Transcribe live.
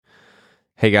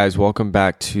Hey guys, welcome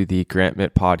back to the Grant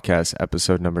Mitt Podcast,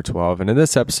 episode number 12. And in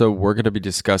this episode, we're going to be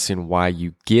discussing why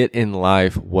you get in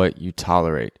life what you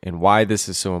tolerate and why this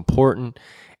is so important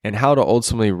and how to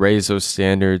ultimately raise those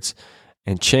standards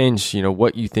and change,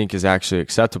 what you think is actually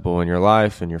acceptable in your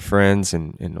life and your friends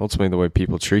and ultimately the way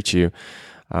people treat you,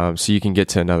 so you can get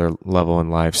to another level in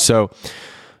life. So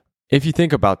if you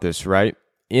think about this, right,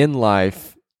 in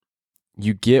life,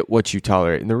 you get what you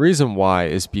tolerate. And the reason why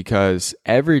is because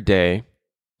every day,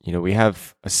 we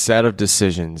have a set of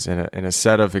decisions and a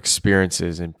set of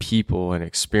experiences and people and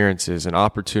experiences and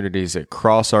opportunities that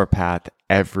cross our path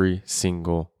every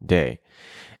single day.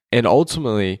 And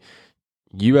ultimately,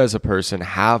 you as a person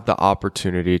have the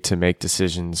opportunity to make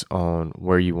decisions on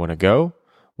where you want to go,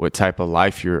 what type of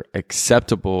life you're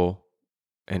acceptable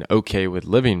and okay with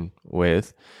living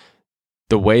with,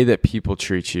 the way that people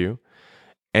treat you,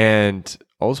 and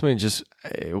ultimately just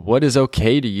what is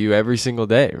okay to you every single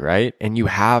day, right? And you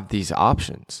have these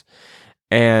options.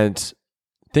 And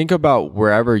think about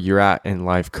wherever you're at in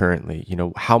life currently,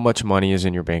 how much money is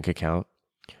in your bank account,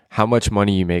 how much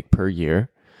money you make per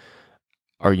year.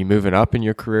 Are you moving up in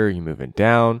your career? Are you moving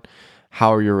down?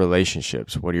 How are your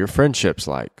relationships? What are your friendships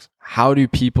like? How do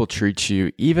people treat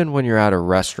you even when you're at a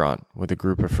restaurant with a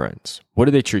group of friends? What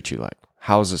do they treat you like?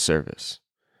 How's the service?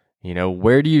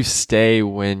 Where do you stay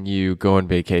when you go on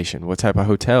vacation? What type of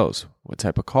hotels? What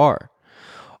type of car?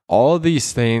 All of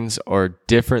these things are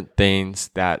different things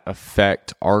that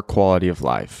affect our quality of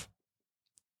life.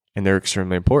 And they're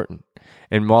extremely important.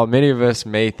 And while many of us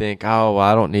may think, oh, well,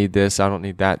 I don't need this, I don't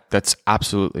need that, that's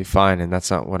absolutely fine. And that's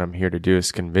not what I'm here to do,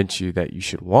 is convince you that you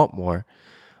should want more.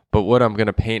 But what I'm going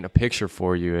to paint a picture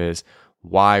for you is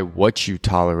why what you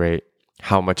tolerate,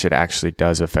 how much it actually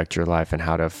does affect your life, and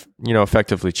how to,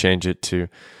 effectively change it to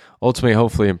ultimately,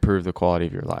 hopefully, improve the quality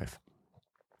of your life.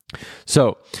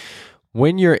 So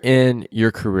when you're in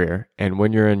your career and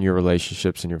when you're in your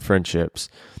relationships and your friendships,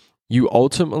 you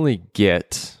ultimately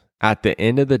get, at the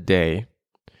end of the day,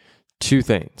 two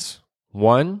things.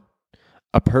 One,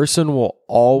 a person will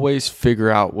always figure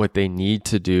out what they need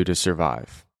to do to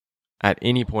survive at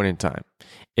any point in time.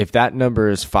 If that number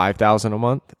is $5,000 a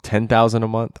month, $10,000 a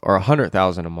month, or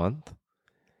 $100,000 a month,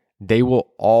 they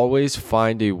will always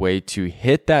find a way to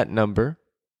hit that number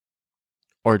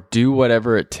or do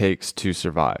whatever it takes to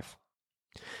survive.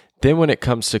 Then when it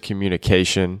comes to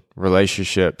communication,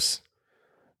 relationships,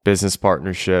 business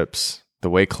partnerships, the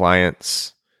way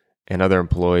clients and other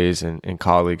employees and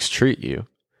colleagues treat you,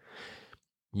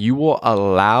 you will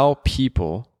allow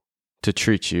people to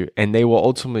treat you, and they will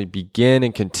ultimately begin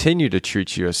and continue to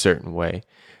treat you a certain way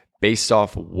based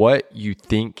off what you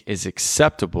think is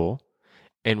acceptable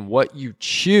and what you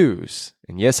choose,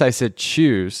 and yes, I said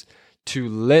choose, to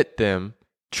let them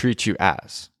treat you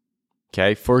as.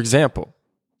 Okay? For example,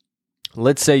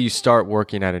 let's say you start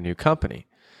working at a new company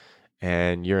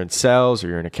and you're in sales or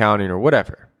you're in accounting or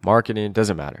whatever, marketing,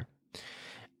 doesn't matter.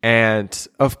 And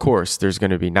of course, there's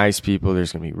going to be nice people,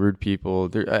 there's going to be rude people,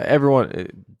 everyone,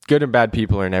 good and bad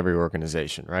people are in every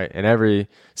organization, right? In every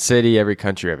city, every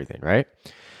country, everything, right?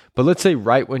 But let's say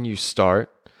right when you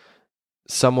start,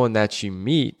 someone that you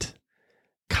meet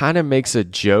kind of makes a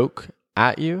joke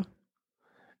at you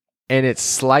and it's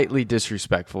slightly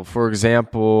disrespectful. For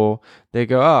example, they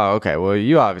go, oh, okay, well,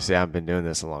 you obviously haven't been doing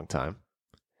this a long time.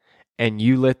 And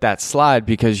you let that slide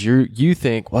because you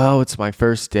think, well, it's my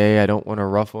first day. I don't want to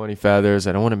ruffle any feathers.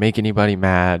 I don't want to make anybody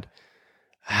mad.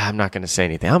 I'm not going to say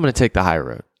anything. I'm going to take the high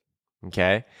road.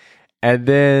 Okay? And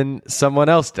then someone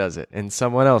else does it and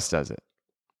someone else does it.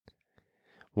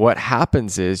 What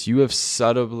happens is you have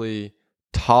subtly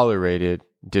tolerated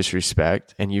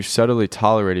disrespect and you've subtly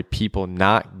tolerated people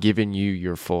not giving you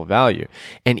your full value.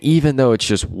 And even though it's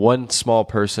just one small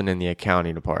person in the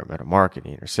accounting department or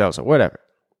marketing or sales or whatever,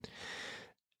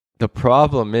 the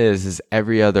problem is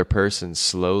every other person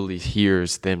slowly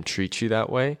hears them treat you that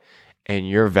way, and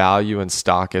your value and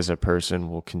stock as a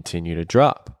person will continue to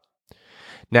drop.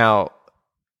 Now,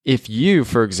 if you,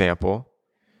 for example,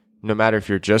 no matter if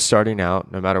you're just starting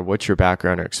out, no matter what your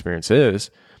background or experience is,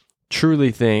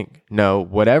 truly think, no,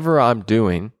 whatever I'm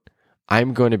doing,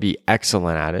 I'm going to be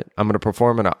excellent at it. I'm going to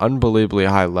perform at an unbelievably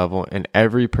high level, and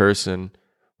every person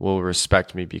will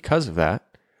respect me because of that.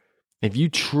 If you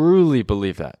truly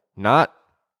believe that, not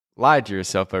lied to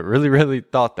yourself, but really, really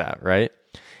thought that, right?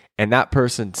 And that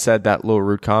person said that little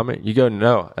rude comment, you go,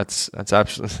 no, that's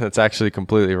actually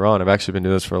completely wrong. I've actually been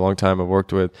doing this for a long time. I've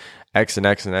worked with X and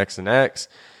X and X and X,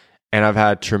 and I've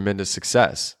had tremendous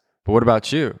success. But what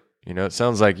about you? It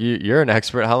sounds like you're an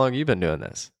expert. How long have you been doing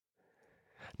this?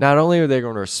 Not only are they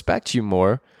going to respect you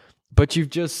more, but you've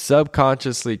just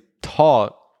subconsciously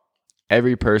taught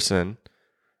every person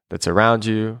that's around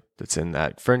you, that's in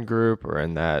that friend group or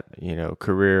in that,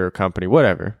 career or company,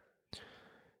 whatever,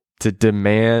 to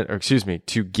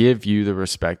to give you the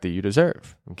respect that you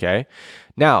deserve. Okay.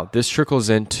 Now, this trickles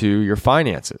into your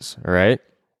finances. All right.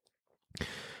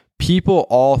 People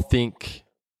all think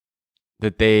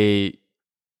that they,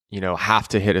 have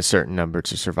to hit a certain number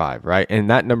to survive, right? And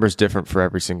that number is different for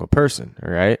every single person.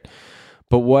 All right.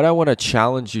 But what I want to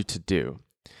challenge you to do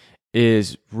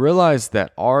is realize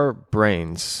that our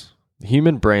brains, the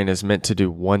human brain, is meant to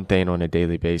do one thing on a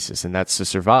daily basis, and that's to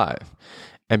survive.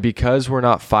 And because we're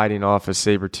not fighting off a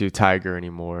saber-toothed tiger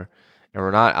anymore, and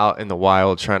we're not out in the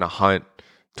wild trying to hunt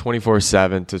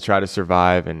 24/7 to try to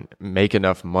survive and make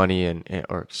enough money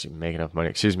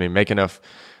make enough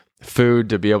food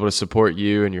to be able to support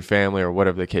you and your family or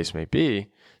whatever the case may be,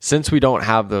 since we don't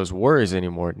have those worries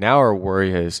anymore, now our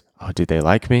worry is, oh, do they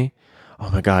like me? Oh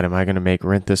my God, am I going to make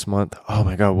rent this month? Oh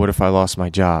my God, what if I lost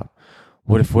my job?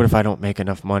 What if I don't make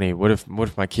enough money? What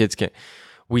if my kids can't?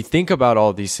 We think about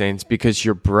all these things because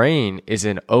your brain is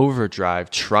in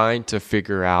overdrive trying to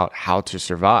figure out how to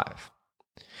survive.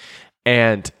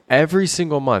 And every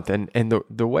single month, and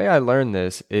the way I learned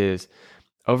this is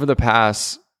over the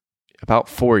past about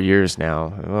 4 years now,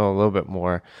 well, a little bit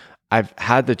more, I've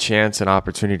had the chance and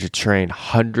opportunity to train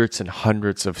hundreds and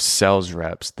hundreds of sales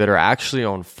reps that are actually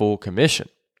on full commission.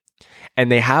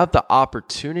 And they have the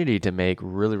opportunity to make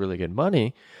really, really good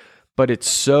money. But it's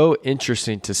so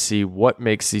interesting to see what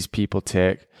makes these people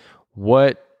tick.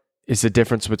 What is the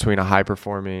difference between a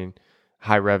high-performing,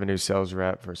 high-revenue sales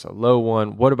rep versus a low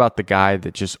one? What about the guy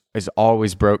that just is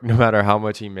always broke no matter how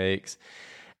much he makes?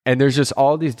 And there's just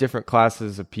all these different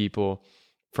classes of people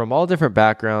from all different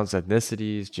backgrounds,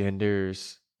 ethnicities,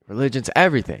 genders, religions,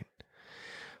 everything.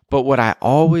 But what I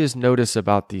always notice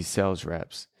about these sales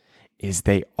reps is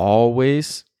they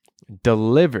always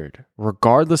delivered,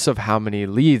 regardless of how many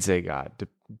leads they got,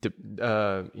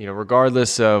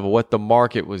 regardless of what the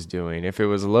market was doing, if it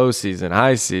was low season,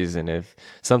 high season, if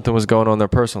something was going on in their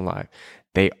personal life.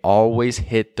 They always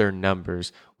hit their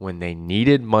numbers when they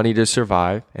needed money to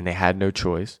survive and they had no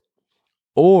choice,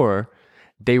 or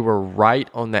they were right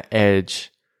on the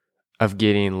edge of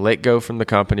getting let go from the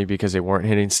company because they weren't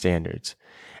hitting standards.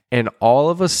 And all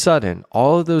of a sudden,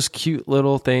 all of those cute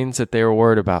little things that they were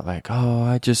worried about, like,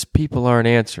 oh, people aren't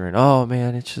answering. Oh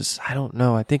man, it's just, I don't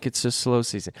know. I think it's just slow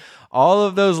season. All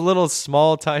of those little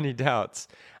small, tiny doubts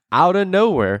out of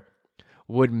nowhere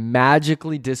would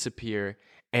magically disappear.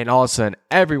 And all of a sudden,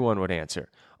 everyone would answer.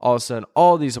 All of a sudden,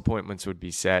 all these appointments would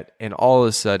be set. And all of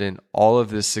a sudden, all of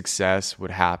this success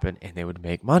would happen and they would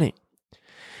make money.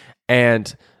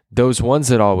 And those ones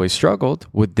that always struggled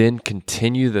would then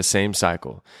continue the same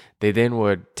cycle. They then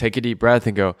would take a deep breath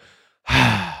and go,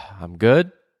 I'm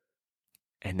good.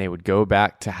 And they would go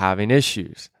back to having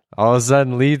issues. All of a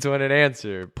sudden, leads wouldn't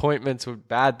answer. Appointments with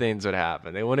bad things would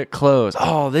happen. They wouldn't close.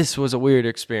 Oh, this was a weird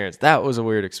experience. That was a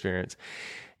weird experience.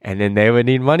 And then they would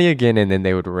need money again, and then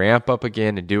they would ramp up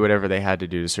again and do whatever they had to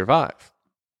do to survive.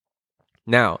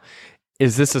 Now,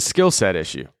 is this a skill set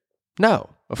issue? No,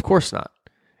 of course not.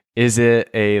 Is it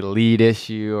a lead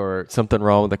issue or something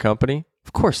wrong with the company?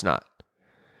 Of course not.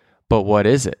 But what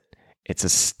is it? It's a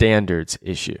standards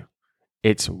issue.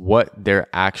 It's what they're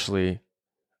actually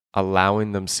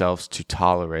allowing themselves to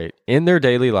tolerate in their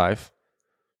daily life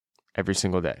every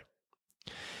single day.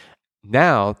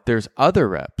 Now, there's other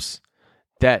reps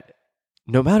that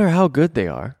no matter how good they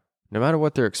are, no matter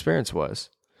what their experience was,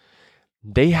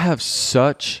 they have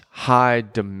such high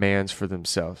demands for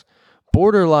themselves.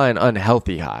 Borderline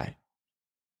unhealthy high.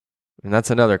 And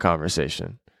that's another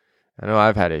conversation. I know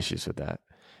I've had issues with that.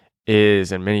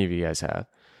 And many of you guys have.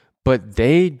 But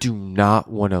they do not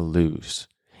want to lose.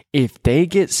 If they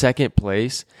get second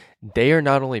place, they are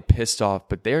not only pissed off,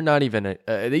 but they're not even,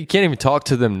 they can't even talk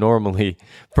to them normally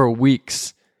for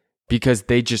weeks because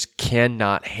they just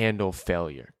cannot handle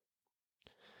failure.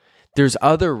 There's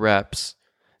other reps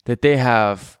that they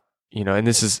have,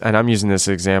 and I'm using this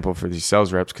example for these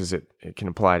sales reps because it can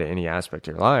apply to any aspect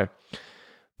of your life.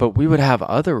 But we would have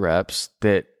other reps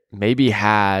that maybe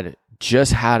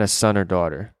just had a son or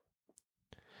daughter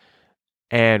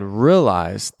and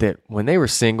realized that when they were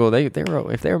single, if they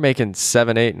were making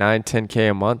 7, 8, 9,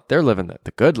 10K a month, they're living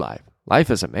the good life. Life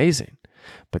is amazing.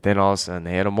 But then all of a sudden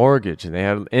they had a mortgage and they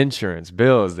had insurance,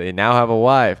 bills. They now have a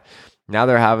wife. Now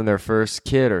they're having their first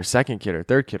kid or second kid or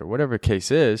third kid or whatever the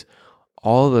case is.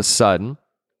 All of a sudden,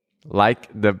 like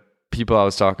the people I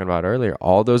was talking about earlier,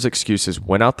 all those excuses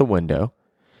went out the window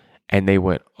and they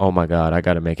went, oh my God, I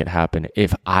got to make it happen.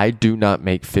 If I do not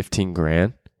make 15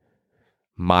 grand,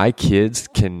 my kids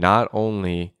can not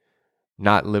only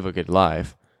not live a good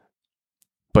life,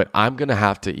 but I'm going to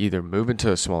have to either move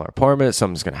into a smaller apartment,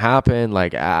 something's going to happen.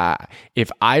 Like,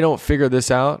 if I don't figure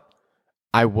this out,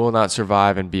 I will not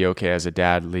survive and be okay as a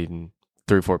dad leading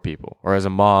 3 or 4 people, or as a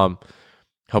mom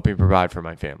helping provide for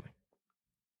my family.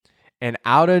 And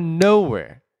out of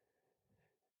nowhere,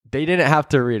 they didn't have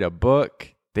to read a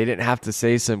book. They didn't have to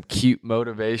say some cute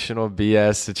motivational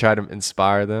BS to try to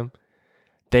inspire them.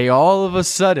 They all of a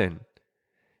sudden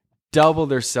double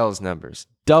their sales numbers,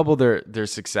 double their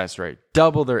success rate,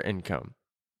 double their income.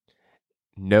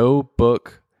 No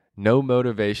book, no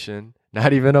motivation,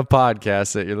 not even a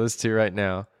podcast that you're listening to right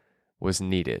now was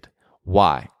needed.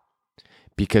 Why?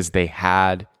 Because they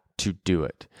had to do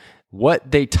it.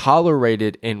 What they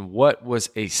tolerated and what was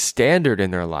a standard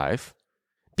in their life,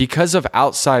 because of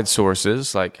outside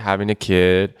sources like having a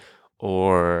kid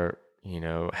or,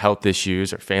 health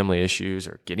issues or family issues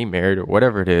or getting married or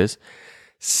whatever it is,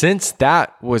 since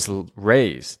that was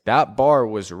raised, that bar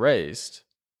was raised,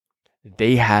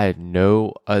 they had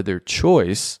no other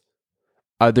choice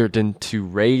other than to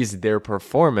raise their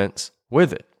performance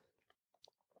with it.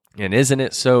 And isn't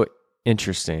it so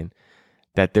interesting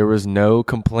that there was no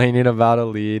complaining about a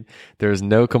lead? There was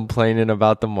no complaining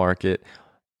about the market.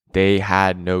 They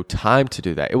had no time to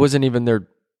do that. It wasn't even their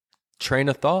train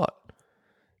of thought.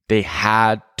 They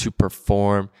had to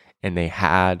perform and they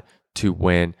had to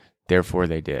win. Therefore,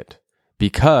 they did,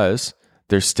 because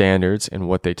their standards and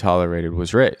what they tolerated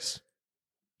was raised.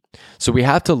 So we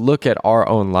have to look at our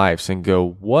own lives and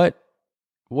go, what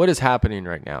is happening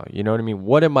right now? You know what I mean?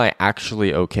 What am I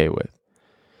actually okay with?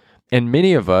 And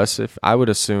many of us, if I would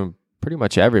assume pretty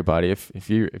much everybody, if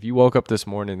you woke up this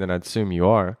morning, then I'd assume you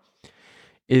are,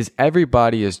 is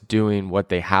everybody is doing what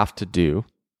they have to do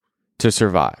to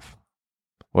survive.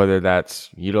 Whether that's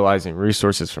utilizing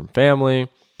resources from family,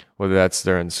 whether that's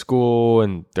they're in school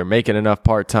and they're making enough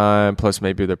part-time, plus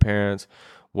maybe their parents,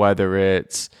 whether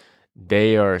it's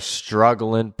they are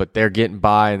struggling, but they're getting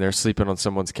by and they're sleeping on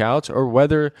someone's couch, or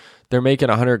whether they're making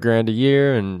 $100,000 a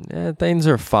year and things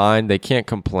are fine. They can't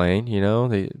complain.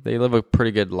 They live a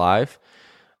pretty good life.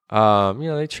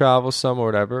 They travel some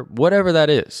or whatever that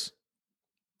is.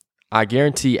 I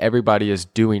guarantee everybody is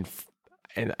doing,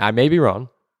 and I may be wrong,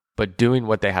 but doing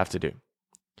what they have to do.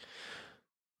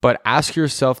 But ask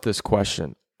yourself this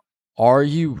question: are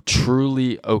you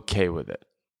truly okay with it?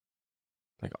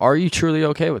 Like, are you truly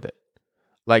okay with it?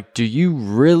 Like, do you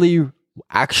really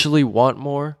actually want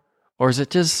more? Or is it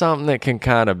just something that can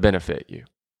kind of benefit you?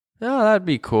 Oh, that'd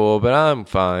be cool, but I'm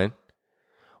fine.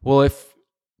 Well, if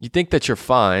you think that you're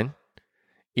fine,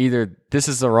 either this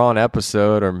is the wrong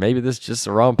episode or maybe this is just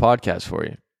the wrong podcast for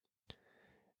you.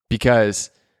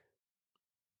 Because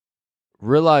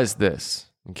realize this,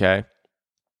 okay?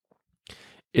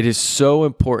 It is so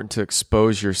important to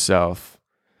expose yourself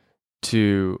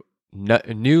to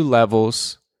new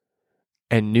levels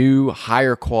and new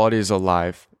higher qualities of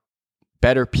life,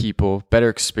 better people, better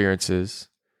experiences.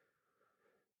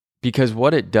 Because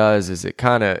what it does is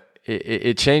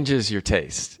it changes your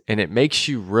taste, and it makes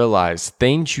you realize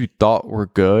things you thought were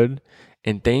good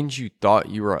and things you thought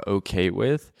you were okay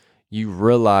with, you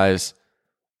realize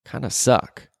kind of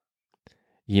suck.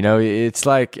 It's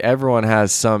like everyone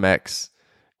has some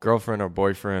ex-girlfriend or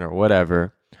boyfriend or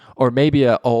whatever, or maybe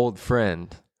an old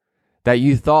friend that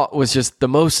you thought was just the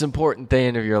most important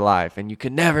thing of your life, and you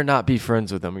could never not be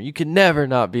friends with them, or you could never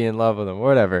not be in love with them, or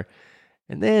whatever.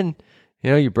 And then,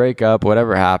 you break up,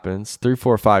 whatever happens, 3,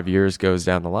 4, 5 years goes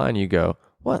down the line, you go,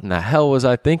 what in the hell was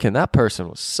I thinking? That person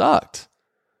was sucked.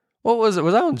 What was it?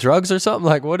 Was I on drugs or something?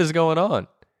 Like, what is going on?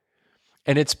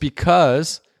 And it's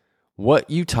because what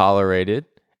you tolerated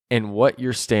and what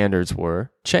your standards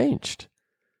were changed.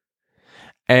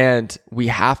 And we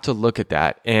have to look at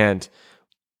that. And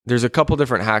there's a couple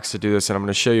different hacks to do this, and I'm going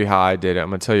to show you how I did it. I'm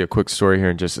going to tell you a quick story here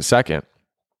in just a second.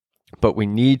 But we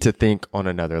need to think on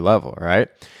another level, right?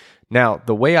 Now,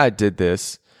 the way I did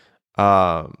this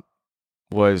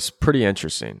was pretty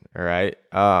interesting, all right?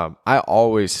 I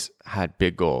always had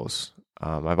big goals.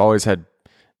 I've always had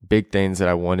big things that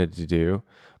I wanted to do,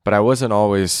 but I wasn't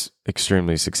always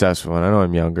extremely successful. And I know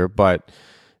I'm younger, but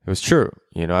it was true.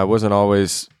 I wasn't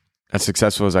always as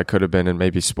successful as I could have been in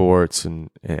maybe sports and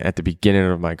at the beginning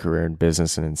of my career in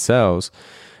business and in sales.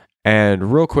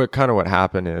 And real quick, kind of what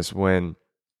happened is when,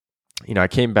 I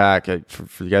came back,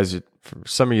 for you guys, for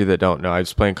some of you that don't know, I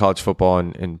was playing college football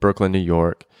in Brooklyn, New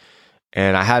York,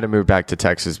 and I had to move back to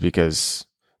Texas because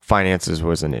finances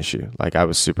was an issue. Like, I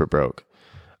was super broke.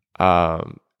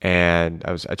 And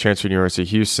I transferred to University of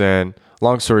Houston.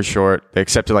 Long story short, they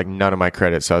accepted like none of my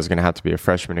credit, so I was going to have to be a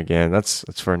freshman again. That's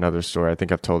for another story. I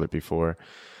think I've told it before.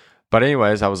 But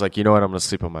anyways, I was like, you know what? I'm going to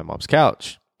sleep on my mom's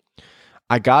couch.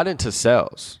 I got into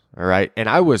sales, all right? And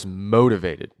I was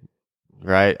motivated,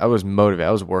 right? I was motivated.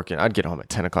 I was working. I'd get home at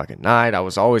 10 o'clock at night. I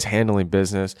was always handling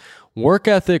business. Work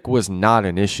ethic was not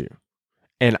an issue.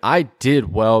 And I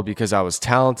did well because I was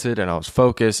talented and I was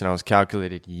focused and I was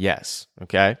calculated. Yes.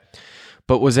 Okay.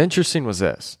 But what's interesting was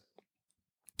this.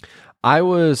 I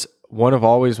was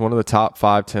always one of the top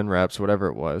 5, 10 reps, whatever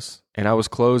it was. And I was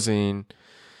closing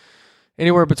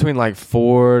anywhere between like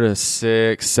 4 to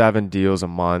 6, 7 deals a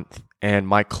month. And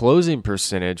my closing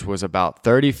percentage was about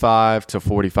 35 to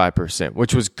 45%,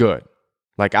 which was good.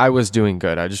 Like I was doing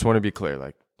good. I just want to be clear.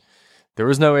 Like there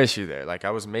was no issue there. Like I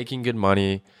was making good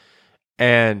money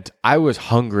and I was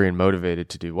hungry and motivated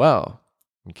to do well.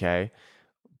 Okay.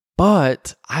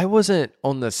 But I wasn't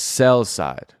on the sales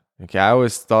side. Okay. I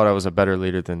always thought I was a better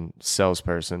leader than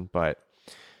salesperson, but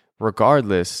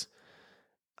regardless,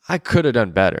 I could have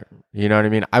done better. You know what I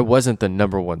mean? I wasn't the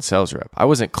number one sales rep. I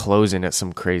wasn't closing at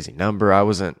some crazy number. I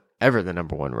wasn't ever the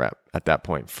number one rep at that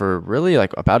point for really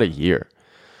like about a year.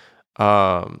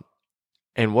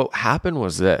 And what happened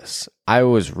was this. I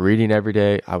was reading every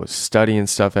day. I was studying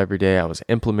stuff every day. I was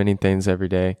implementing things every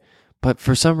day. But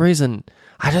for some reason,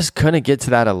 I just couldn't get to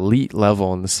that elite level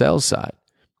on the sales side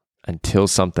until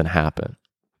something happened.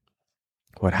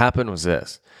 What happened was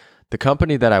this. The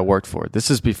company that I worked for, this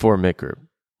is before Mick Group,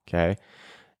 okay?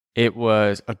 It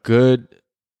was a good,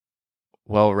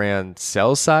 well-ran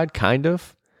sales side, kind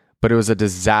of, but it was a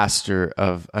disaster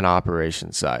of an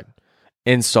operations side.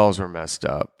 Installs were messed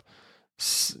up.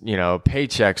 You know,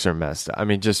 paychecks are messed up. I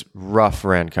mean, just rough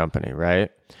ran company, right?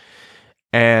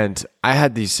 And I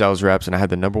had these sales reps and I had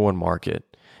the number one market.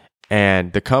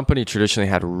 And the company traditionally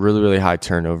had really, really high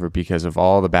turnover because of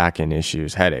all the back end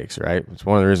issues, headaches, right? It's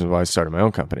one of the reasons why I started my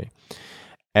own company.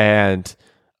 And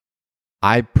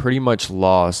I pretty much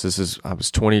lost, I was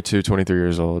 22, 23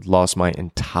 years old, lost my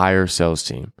entire sales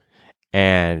team.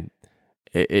 And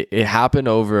it happened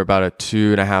over about a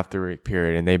 2.5, 3 week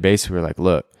period. And they basically were like,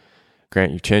 look,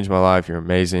 Grant, you've changed my life. You're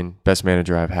amazing. Best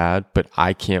manager I've had, but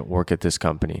I can't work at this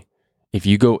company. If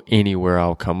you go anywhere,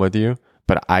 I'll come with you,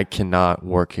 but I cannot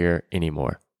work here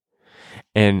anymore.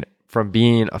 And from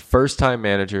being a first-time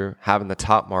manager, having the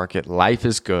top market, life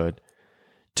is good,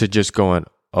 to just going,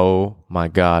 oh my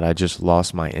God, I just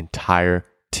lost my entire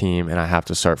team and I have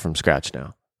to start from scratch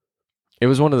now. It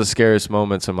was one of the scariest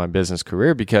moments of my business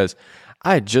career because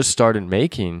I had just started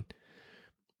making,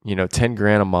 10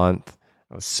 grand a month.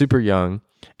 I was super young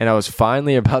and I was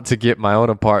finally about to get my own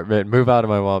apartment, move out of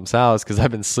my mom's house because I've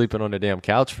been sleeping on a damn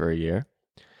couch for a year.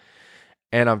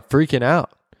 And I'm freaking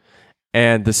out.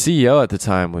 And the CEO at the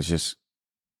time was just,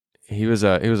 he was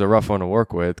a rough one to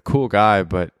work with, cool guy,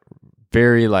 but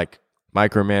very like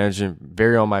micromanaging,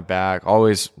 very on my back,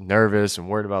 always nervous and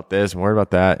worried about this and worried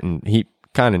about that. And he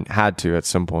kind of had to at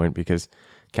some point because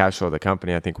cash flow of the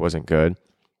company, I think, wasn't good.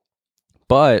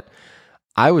 But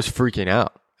I was freaking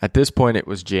out. At this point, it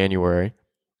was January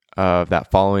of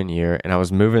that following year, and I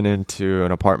was moving into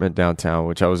an apartment downtown,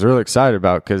 which I was really excited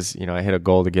about because, I hit a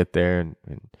goal to get there and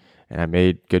I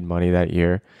made good money that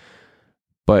year.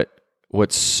 But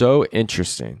what's so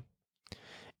interesting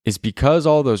is because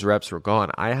all those reps were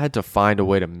gone, I had to find a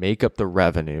way to make up the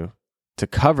revenue to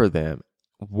cover them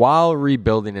while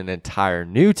rebuilding an entire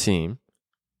new team.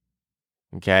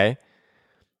 Okay.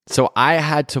 So I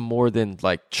had to more than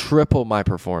like triple my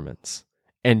performance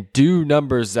and do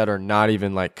numbers that are not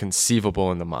even like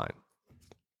conceivable in the mind.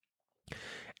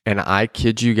 And I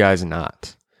kid you guys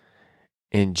not,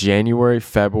 in January,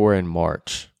 February, and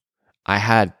March, I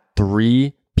had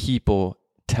 3 people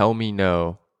tell me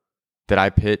no that I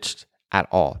pitched at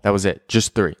all. That was it.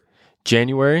 Just 3.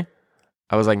 January,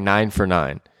 I was like 9 for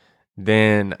 9.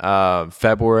 Then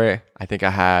February, I think I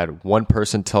had 1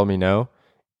 person tell me no.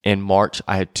 In March,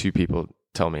 I had 2 people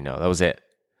tell me no. That was it.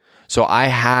 So I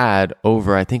had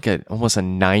over, I think, almost a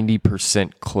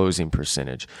 90% closing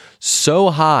percentage.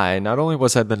 So high, not only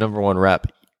was I the number one rep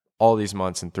all these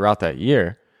months and throughout that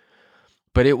year,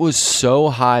 but it was so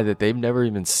high that they've never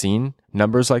even seen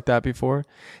numbers like that before,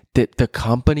 that the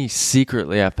company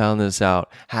secretly, I found this out,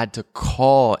 had to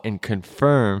call and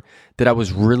confirm that I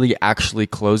was really actually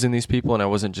closing these people and I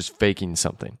wasn't just faking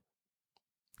something.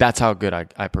 That's how good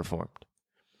I performed.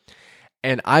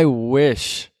 And I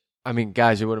wish,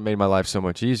 guys, it would have made my life so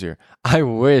much easier. I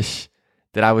wish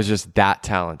that I was just that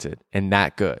talented and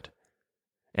that good.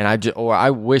 And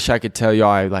I wish I could tell y'all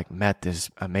I like met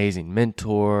this amazing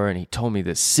mentor and he told me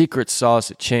this secret sauce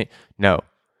that changed. No,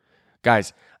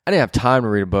 guys, I didn't have time to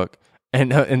read a book.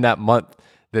 And in that month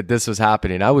that this was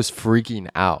happening, I was freaking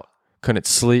out. Couldn't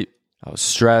sleep. I was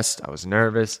stressed. I was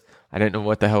nervous. I didn't know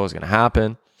what the hell was going to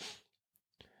happen.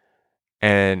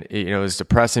 And it was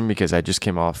depressing because I just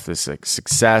came off this like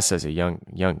success as a young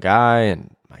guy,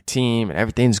 and my team and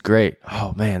everything's great.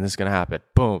 Oh man, this is gonna happen.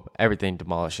 Boom, everything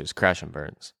demolishes, crash and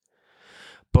burns.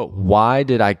 But why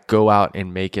did I go out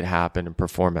and make it happen and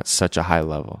perform at such a high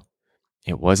level?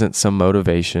 It wasn't some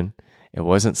motivation. It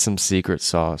wasn't some secret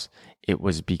sauce. It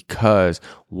was because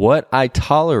what I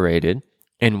tolerated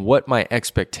and what my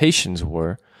expectations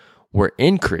were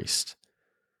increased.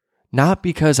 Not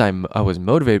because I was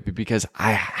motivated, but because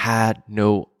I had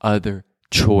no other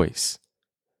choice.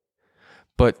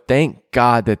 But thank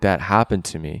God that happened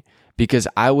to me, because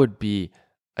I would be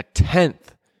a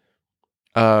tenth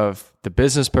of the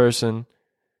business person,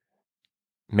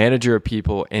 manager of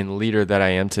people, and leader that I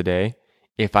am today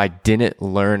if I didn't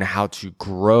learn how to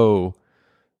grow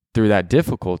through that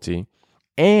difficulty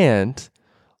and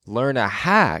learn a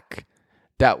hack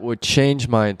that would change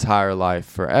my entire life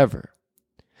forever.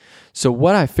 So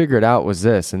what I figured out was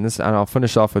this, and I'll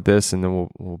finish off with this, and then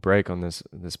we'll break on this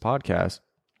podcast.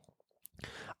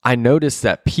 I noticed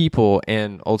that people,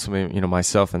 and ultimately,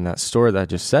 myself in that story that I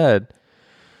just said,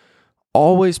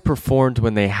 always performed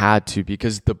when they had to,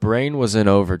 because the brain was in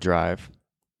overdrive.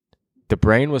 The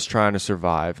brain was trying to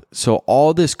survive. So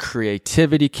all this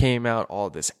creativity came out, all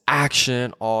this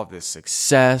action, all this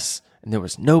success, and there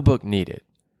was no book needed,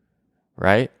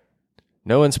 right?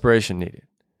 No inspiration needed.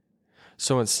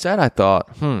 So instead I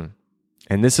thought, and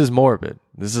this is morbid.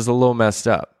 This is a little messed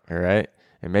up, all right?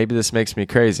 And maybe this makes me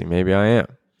crazy. Maybe I am.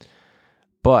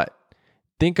 But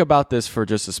think about this for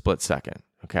just a split second,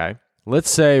 okay? Let's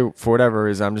say, for whatever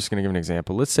reason, I'm just going to give an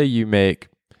example. Let's say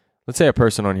a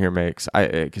person on here makes,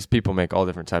 because people make all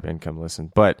different type of income,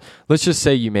 but let's just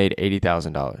say you made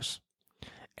 $80,000.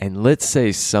 And let's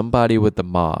say somebody with the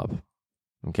mob,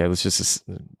 okay, let's just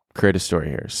create a story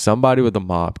here. Somebody with the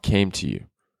mob came to you,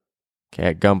 okay,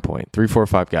 at gunpoint, 3, 4,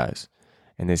 5 guys,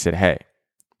 and they said, hey,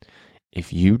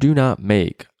 if you do not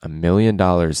make $1 million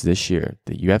this year,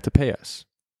 that you have to pay us.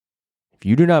 If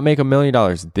you do not make $1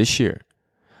 million this year,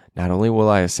 not only will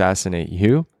I assassinate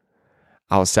you,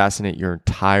 I'll assassinate your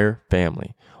entire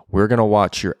family. We're going to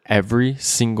watch your every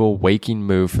single waking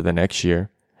move for the next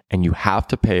year, and you have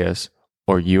to pay us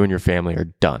or you and your family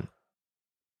are done.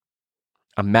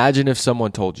 Imagine if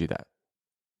someone told you that.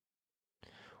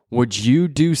 Would you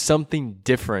do something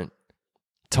different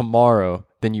tomorrow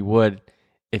than you would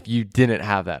if you didn't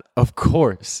have that? Of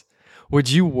course. Would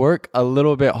you work a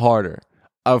little bit harder?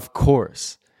 Of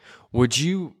course. Would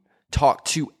you talk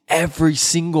to every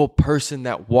single person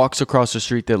that walks across the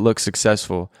street that looks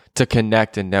successful to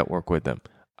connect and network with them?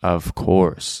 Of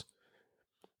course.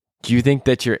 Do you think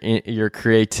that your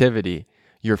creativity,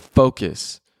 your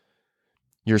focus,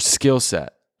 your skill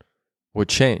set would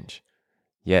change?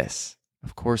 Yes,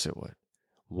 of course it would.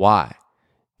 Why?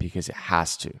 Because it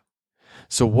has to.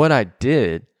 So what I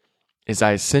did is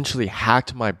I essentially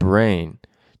hacked my brain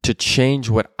to change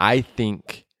what I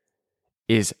think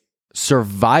is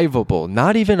survivable,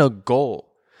 not even a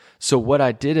goal. So what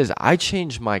I did is I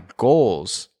changed my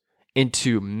goals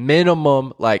into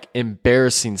minimum, like,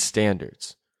 embarrassing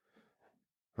standards,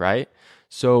 right?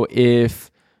 So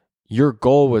if your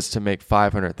goal was to make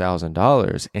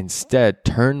 $500,000, instead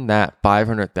turn that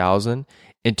 $500,000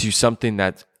 into something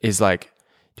that is like,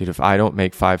 dude, if I don't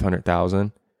make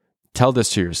 $500,000, tell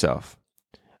this to yourself.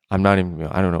 I don't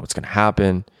know what's going to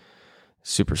happen.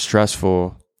 Super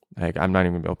stressful. Like, I'm not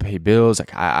even going to be able to pay bills.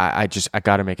 Like, I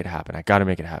got to make it happen. I got to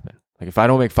make it happen. Like, if I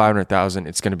don't make $500,000,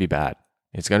 it's going to be bad.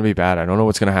 It's going to be bad. I don't know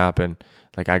what's going to happen.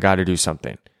 Like, I got to do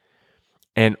something.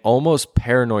 And almost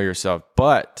paranoid yourself.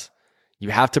 But you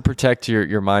have to protect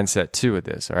your mindset too with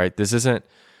this, all right?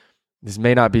 This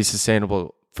may not be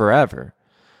sustainable forever.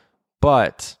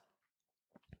 But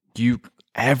you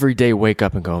every day wake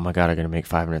up and go, oh my God, I got to make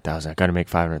 $500,000. I got to make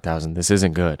 $500,000. This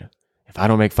isn't good. If I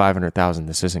don't make $500,000,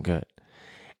 this isn't good.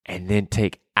 And then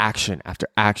take action after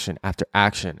action after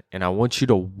action. And I want you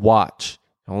to watch,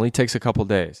 it only takes a couple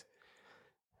days,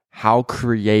 how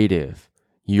creative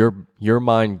your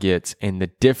mind gets and the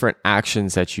different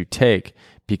actions that you take,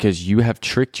 because you have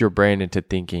tricked your brain into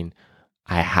thinking,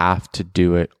 I have to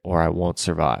do it or I won't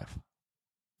survive.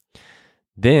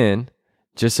 Then,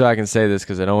 just so I can say this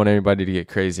because I don't want anybody to get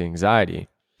crazy anxiety,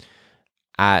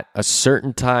 at a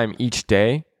certain time each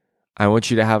day, I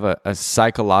want you to have a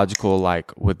psychological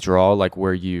like withdrawal, like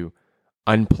where you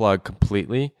unplug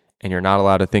completely and you're not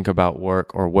allowed to think about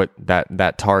work or what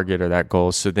that target or that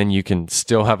goal. So then you can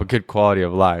still have a good quality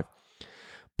of life.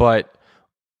 But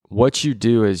what you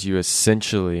do is you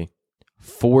essentially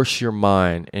force your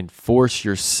mind and force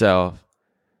yourself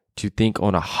to think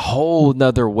on a whole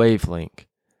nother wavelength.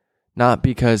 not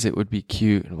because it would be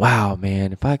cute and wow,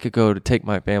 man, if I could go to take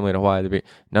my family to Hawaii,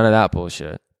 none of that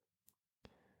bullshit.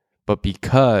 But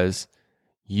because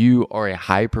you are a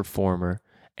high performer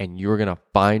and you're going to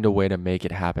find a way to make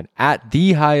it happen at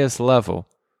the highest level,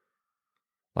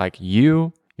 like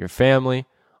you, your family,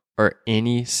 or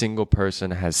any single person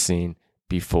has seen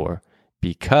before,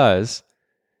 because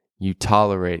you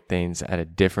tolerate things at a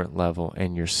different level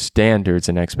and your standards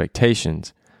and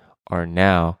expectations are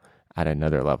now at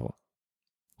another level.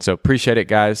 So appreciate it,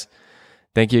 guys.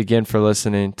 Thank you again for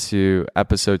listening to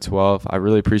episode 12. I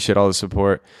really appreciate all the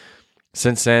support.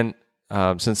 Since then,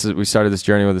 since we started this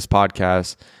journey with this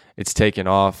podcast, it's taken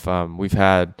off. We've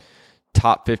had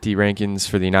top 50 rankings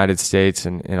for the United States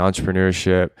in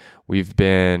entrepreneurship. We've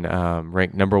been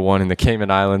ranked number 1 in the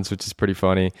Cayman Islands, which is pretty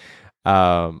funny.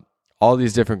 All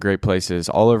these different great places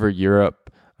all over Europe,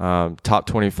 top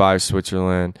 25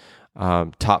 Switzerland,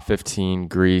 top 15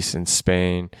 Greece and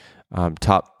Spain,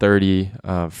 top 30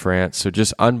 France. So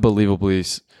just unbelievably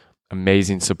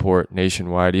amazing support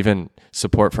nationwide, even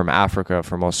support from Africa,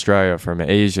 from Australia, from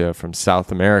Asia, from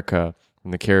South America,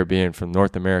 from the Caribbean, from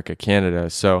North America, Canada.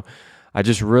 So I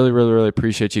just really, really, really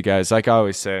appreciate you guys. Like I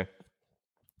always say,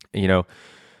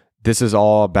 this is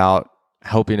all about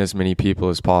helping as many people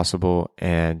as possible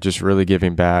and just really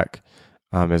giving back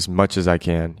as much as I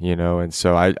can, and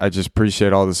so I just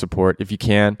appreciate all the support. If you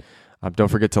can, don't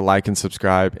forget to like and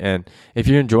subscribe. And if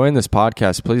you're enjoying this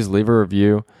podcast, please leave a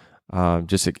review.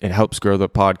 It helps grow the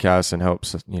podcast and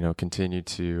helps, continue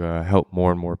to help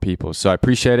more and more people. So I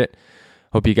appreciate it.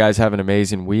 Hope you guys have an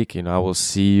amazing week, and I will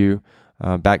see you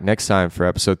back next time for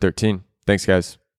episode 13. Thanks, guys.